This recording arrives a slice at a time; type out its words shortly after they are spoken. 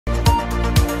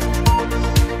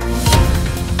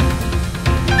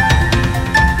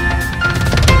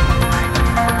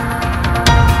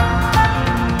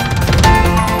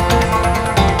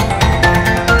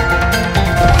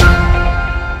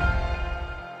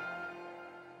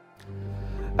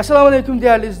Selamünaleyküm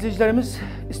değerli izleyicilerimiz.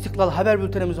 İstiqlal Haber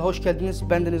Bültenimize hoş geldiniz.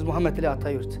 Bendeniz Muhammed Ali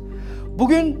Atayurt.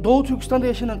 Bugün Doğu Türkistan'da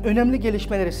yaşanan önemli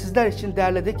gelişmeleri sizler için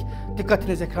derledik.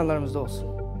 Dikkatiniz ekranlarımızda olsun.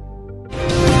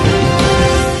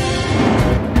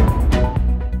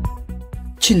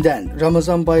 Çin'den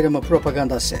Ramazan bayramı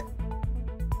propagandası.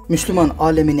 Müslüman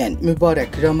aleminin mübarek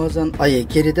Ramazan ayı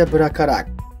geride bırakarak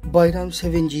bayram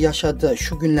sevinci yaşadığı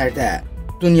şu günlerde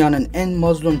dünyanın en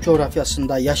mazlum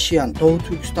coğrafyasında yaşayan Doğu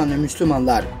Türkistanlı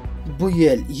Müslümanlar bu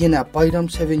yıl yine bayram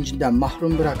sevincinden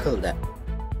mahrum bırakıldı.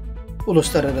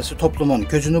 Uluslararası toplumun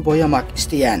gözünü boyamak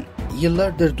isteyen,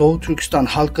 yıllardır Doğu Türkistan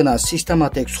halkına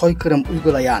sistematik soykırım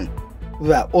uygulayan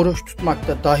ve oruç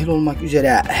tutmakta dahil olmak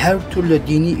üzere her türlü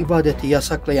dini ibadeti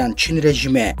yasaklayan Çin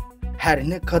rejimi, her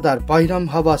ne kadar bayram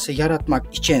havası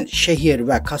yaratmak için şehir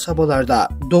ve kasabalarda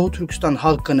Doğu Türkistan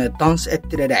halkını dans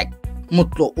ettirerek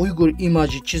mutlu Uygur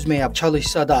imajı çizmeye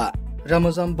çalışsa da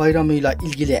Ramazan bayramıyla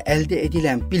ilgili elde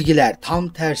edilen bilgiler tam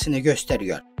tersini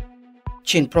gösteriyor.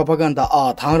 Çin Propaganda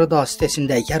Ağı Tanrıdağ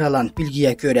sitesinde yer alan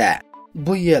bilgiye göre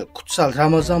bu yıl kutsal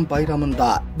Ramazan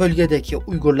bayramında bölgedeki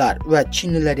Uygurlar ve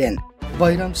Çinlilerin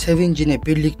bayram sevincini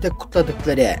birlikte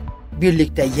kutladıkları,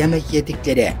 birlikte yemek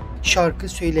yedikleri, şarkı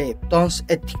söyleyip dans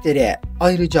ettikleri,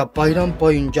 ayrıca bayram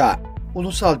boyunca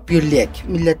ulusal birlik,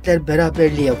 milletler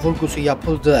beraberliği vurgusu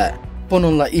yapıldığı,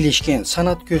 bununla ilişkin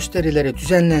sanat gösterileri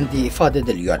düzenlendiği ifade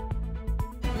ediliyor.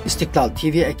 İstiqlal TV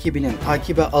ekibinin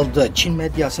takibe aldığı Çin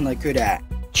medyasına göre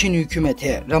Çin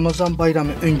hükümeti Ramazan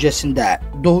bayramı öncesinde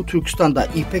Doğu Türkistan'da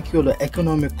İpek Yolu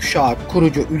Ekonomik Kuşağı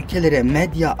kurucu ülkelere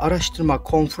medya araştırma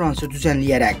konferansı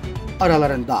düzenleyerek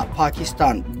aralarında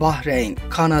Pakistan, Bahreyn,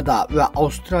 Kanada ve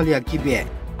Avustralya gibi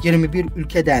 21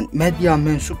 ülkeden medya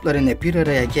mensuplarını bir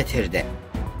araya getirdi.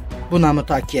 Buna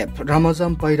mutakip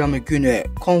Ramazan bayramı günü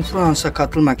konferansa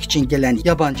katılmak için gelen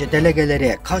yabancı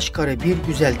delegeleri Kaşgar'ı bir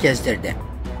güzel gezdirdi.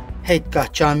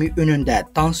 Heydgah Cami önünde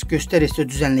dans gösterisi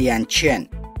düzenleyen Çin,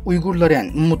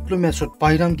 Uygurların mutlu mesut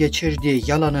bayram geçirdiği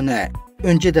yalanını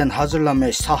önceden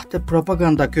hazırlanmış sahte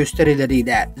propaganda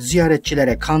gösterileriyle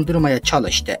ziyaretçilere kandırmaya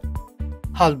çalıştı.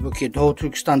 Halbuki Doğu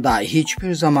Türkistan'da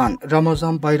hiçbir zaman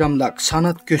Ramazan bayramlık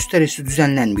sanat gösterisi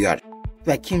düzenlenmiyor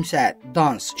ve kimse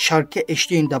dans, şarkı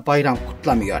eşliğinde bayram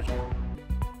kutlamıyor.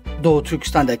 Doğu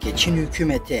Türkistan'daki Çin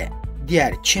hükümeti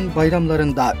diğer Çin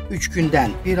bayramlarında 3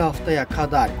 günden bir haftaya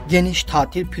kadar geniş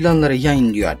tatil planları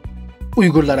yayınlıyor.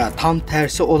 Uygurlara tam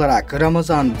tersi olarak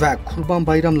Ramazan ve Kurban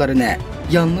bayramlarını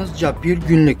yalnızca bir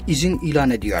günlük izin ilan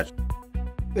ediyor.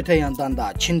 Öte yandan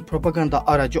da Çin propaganda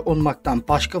aracı olmaktan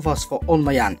başka vasfı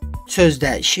olmayan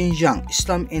sözde Şinjan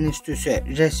İslam Enstitüsü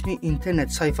resmi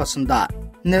internet sayfasında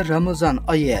ne Ramazan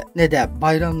ayı ne de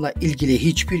bayramla ilgili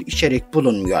hiçbir içerik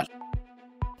bulunmuyor.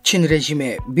 Çin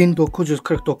rejimi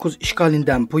 1949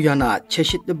 işgalinden bu yana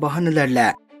çeşitli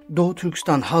bahanelerle Doğu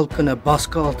Türkistan halkını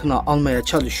baskı altına almaya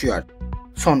çalışıyor.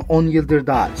 Son 10 yıldır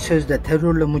da sözde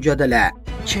terörle mücadele,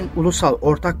 Çin ulusal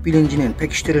ortak bilincinin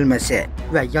pekiştirilmesi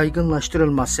ve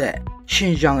yaygınlaştırılması,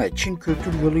 Şinjan'ı Çin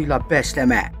kültür yoluyla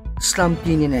besleme, İslam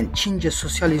dininin Çince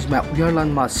sosyalizme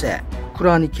uyarlanması,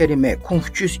 Kur'an-ı Kerim'i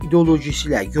Konfüçyüs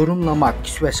ideolojisiyle yorumlamak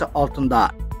kisvesi altında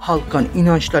halkın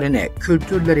inançlarını,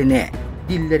 kültürlerini,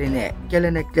 dillerini,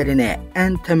 geleneklerini,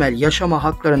 en temel yaşama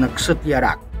haklarını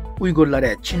kısıtlayarak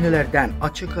Uygurları Çinlilerden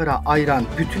açık ara ayıran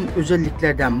bütün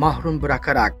özelliklerden mahrum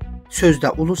bırakarak sözde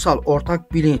ulusal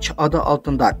ortak bilinç adı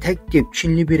altında tek tip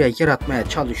Çinli birey yaratmaya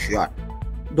çalışıyor.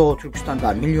 Doğu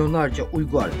Türkistan'da milyonlarca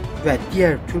Uygur ve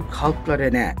diğer Türk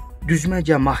halklarını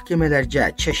düzmece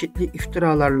mahkemelerce çeşitli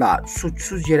iftiralarla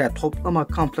suçsuz yere toplama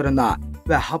kamplarına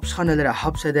ve hapishanelere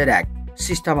hapsederek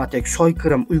sistematik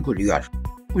soykırım uyguluyor.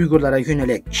 Uygurlara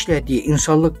yönelik işlediği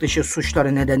insanlık dışı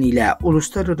suçları nedeniyle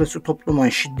uluslararası toplumun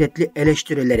şiddetli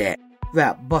eleştirileri ve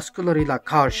baskılarıyla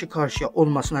karşı karşıya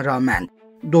olmasına rağmen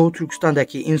Doğu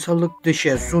Türkistan'daki insanlık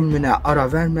dışı zulmüne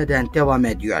ara vermeden devam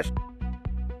ediyor.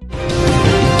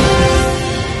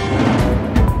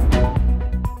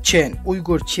 Çin,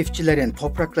 Uygur çiftçilerin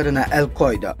topraklarına el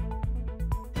koydu.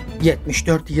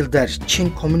 74 yıldır Çin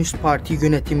Komünist Parti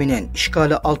yönetiminin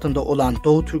işgali altında olan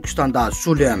Doğu Türkistan'da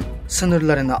zulüm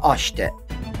sınırlarını aştı.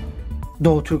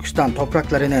 Doğu Türkistan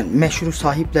topraklarının meşru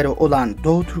sahipleri olan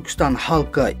Doğu Türkistan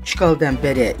halkı işgalden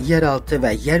beri yeraltı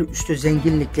ve yerüstü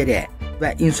zenginlikleri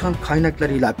ve insan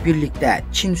kaynaklarıyla birlikte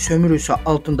Çin sömürüsü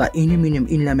altında inim inim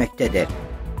inlemektedir.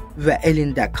 Ve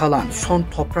elinde kalan son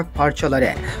toprak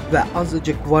parçaları ve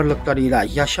azıcık varlıklarıyla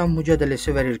yaşam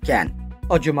mücadelesi verirken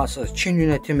acımasız Çin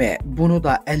yönetimi bunu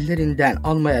da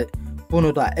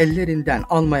ellerinden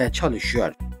almaya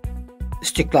çalışıyor.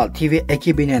 İstiqlal TV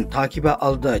ekibinin takibe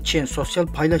aldığı Çin sosyal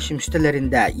paylaşım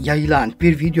sitelerinde yayılan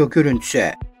bir video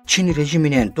görüntüsü Çin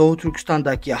rejiminin Doğu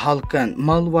Türkistan'daki halkın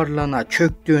mal varlığına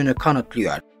çöktüğünü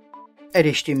kanıtlıyor.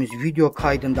 Eriştiğimiz video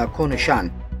kaydında konuşan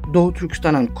Doğu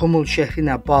Türkistan'ın Komul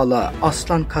şehrine bağlı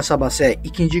Aslan kasabası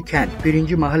 2. kent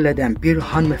 1. mahalleden bir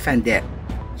hanımefendi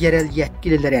yerel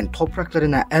yetkililerin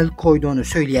topraklarına el koyduğunu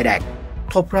söyleyerek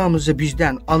toprağımızı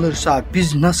bizden alırsa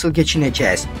biz nasıl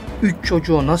geçineceğiz? 3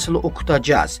 çocuğu nasıl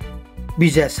okutacağız?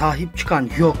 Bize sahip çıkan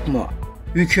yok mu?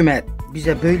 Hükümet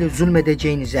bize böyle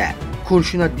zulmedeceğinize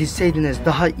kurşuna dizseydiniz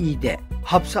daha iyiydi.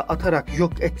 Hapse atarak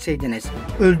yok etseydiniz,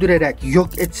 öldürerek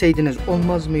yok etseydiniz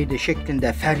olmaz mıydı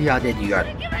şeklinde feryat ediyor.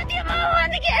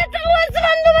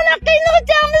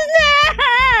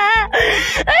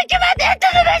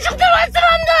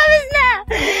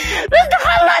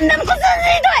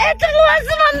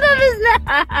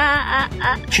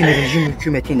 Çin rejim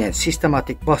hükümetinin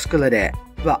sistematik baskıları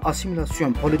ve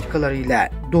asimilasyon politikalarıyla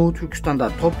Doğu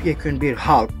Türkistan'da topyekün bir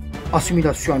halk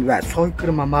asimilasyon ve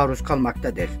soykırıma maruz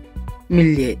kalmaktadır.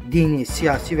 Milli, dini,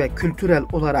 siyasi ve kültürel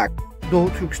olarak Doğu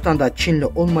Türkistan'da Çinli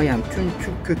olmayan tüm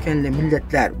Türk kökenli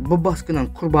milletler bu baskının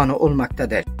kurbanı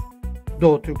olmaktadır.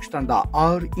 Doğu Türkistan'da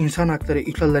ağır insan hakları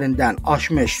ihlallerinden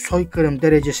aşmış soykırım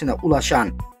derecesine ulaşan,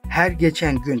 her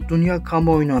geçen gün dünya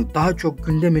kamuoyunun daha çok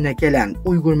gündemine gelen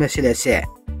Uygur meselesi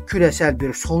küresel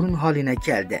bir sorun haline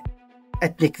geldi.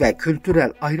 Etnik ve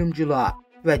kültürel ayrımcılığa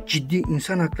ve ciddi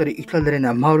insan hakları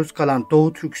ihlallerine maruz kalan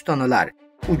Doğu Türkistanlılar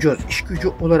ucuz iş gücü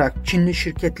olarak Çinli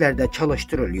şirketlerde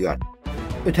çalıştırılıyor.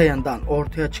 Öte yandan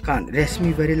ortaya çıkan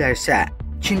resmi verilerse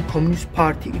Çin Komünist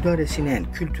Parti idaresinin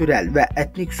kültürel ve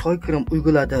etnik soykırım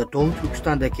uyguladığı Doğu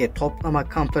Türkistan'daki toplama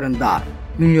kamplarında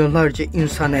milyonlarca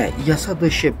insanı yasa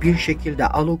dışı bir şekilde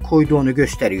alıkoyduğunu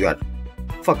gösteriyor.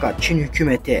 Fakat Çin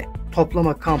hükümeti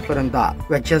toplama kamplarında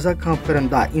ve ceza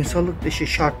kamplarında insanlık dışı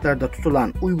şartlarda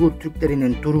tutulan Uygur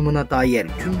Türklerinin durumuna dair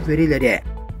tüm verileri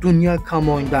dünya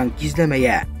kamuoyundan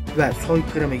gizlemeye ve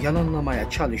soykırımı yalanlamaya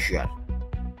çalışıyor.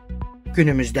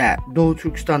 Günümüzde Doğu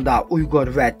Türkistan'da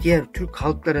Uygur ve diğer Türk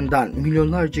halklarından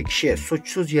milyonlarca kişi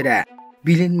suçsuz yere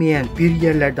bilinmeyen bir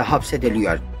yerlerde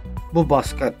hapsediliyor. Bu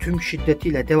baskı tüm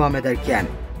şiddetiyle devam ederken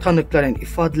tanıkların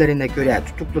ifadelerine göre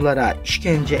tutuklulara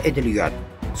işkence ediliyor.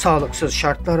 Sağlıksız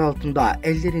şartlar altında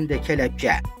ellerinde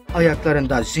kelepçe,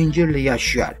 ayaklarında zincirle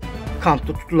yaşıyor.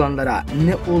 Kampta tutulanlara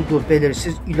ne olduğu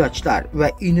belirsiz ilaçlar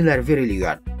ve iğneler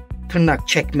veriliyor. Tırnak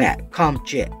çekme,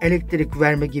 kamçı, elektrik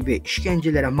verme gibi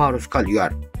işkencelere maruz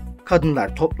kalıyor.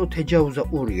 Kadınlar toplu tecavüze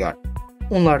uğruyor.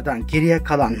 Onlardan geriye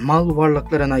kalan mal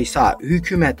varlıklarına ise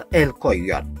hükümet el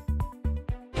koyuyor.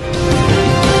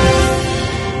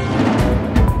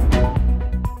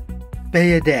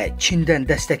 BYD Çin'den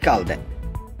destek aldı.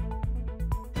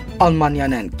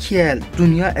 Almanya'nın Kiel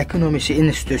Dünya Ekonomisi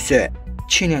Enstitüsü,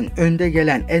 Çin'in önde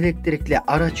gelen elektrikli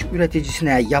araç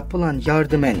üreticisine yapılan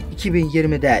yardımın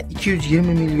 2020'de 220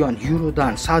 milyon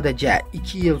eurodan sadece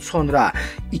 2 yıl sonra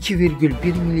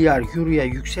 2,1 milyar euroya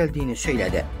yükseldiğini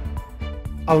söyledi.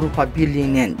 Avrupa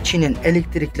Birliği'nin Çin'in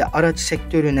elektrikli araç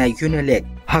sektörüne yönelik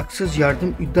haksız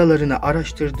yardım iddialarını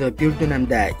araştırdığı bir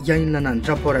dönemde yayınlanan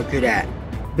rapora göre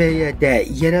BYD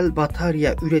yerel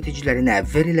batarya üreticilerine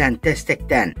verilen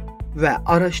destekten ve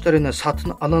araçlarını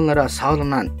satın alanlara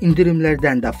sağlanan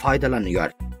indirimlerden de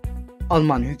faydalanıyor.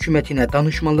 Alman hükümetine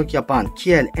danışmanlık yapan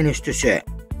Kiel Enstitüsü,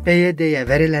 BYD'ye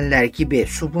verilenler gibi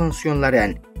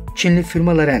sübvansiyonların Çinli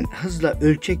firmaların hızla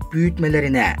ölçek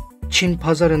büyütmelerine, Çin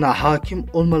pazarına hakim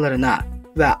olmalarına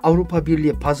ve Avrupa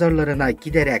Birliği pazarlarına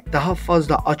giderek daha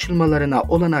fazla açılmalarına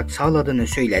olanak sağladığını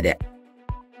söyledi.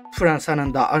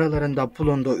 Fransa'nın da aralarında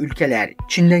bulunduğu ülkeler,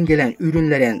 Çin'den gelen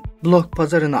ürünlerin blok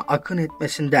pazarına akın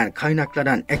etmesinden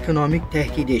kaynaklanan ekonomik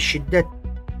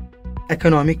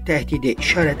tehdidi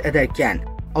işaret ederken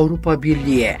Avrupa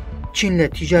Birliği, Çin'le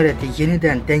ticareti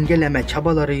yeniden dengeleme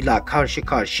çabalarıyla karşı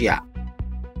karşıya.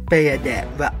 BYD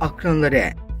ve akranları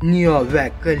NIO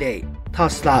ve Geely,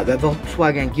 Tesla ve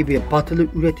Volkswagen gibi batılı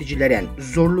üreticilerin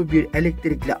zorlu bir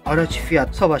elektrikli araç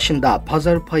fiyat savaşında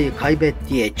pazar payı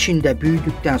kaybettiği Çin'de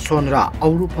büyüdükten sonra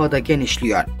Avrupa'da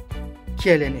genişliyor.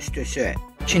 Kiel Enstitüsü,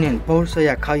 Çin'in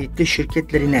borsaya kayıtlı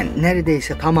şirketlerinin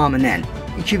neredeyse tamamının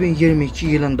 2022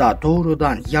 yılında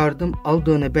doğrudan yardım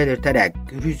aldığını belirterek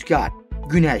rüzgar,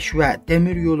 güneş ve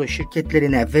demiryolu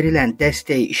şirketlerine verilen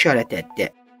desteği işaret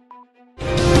etti.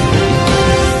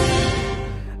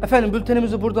 Efendim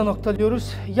bültenimizi burada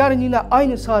noktalıyoruz. Yarın yine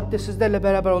aynı saatte sizlerle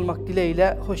beraber olmak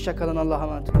dileğiyle. Hoşça kalın, Allah'a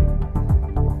emanet olun.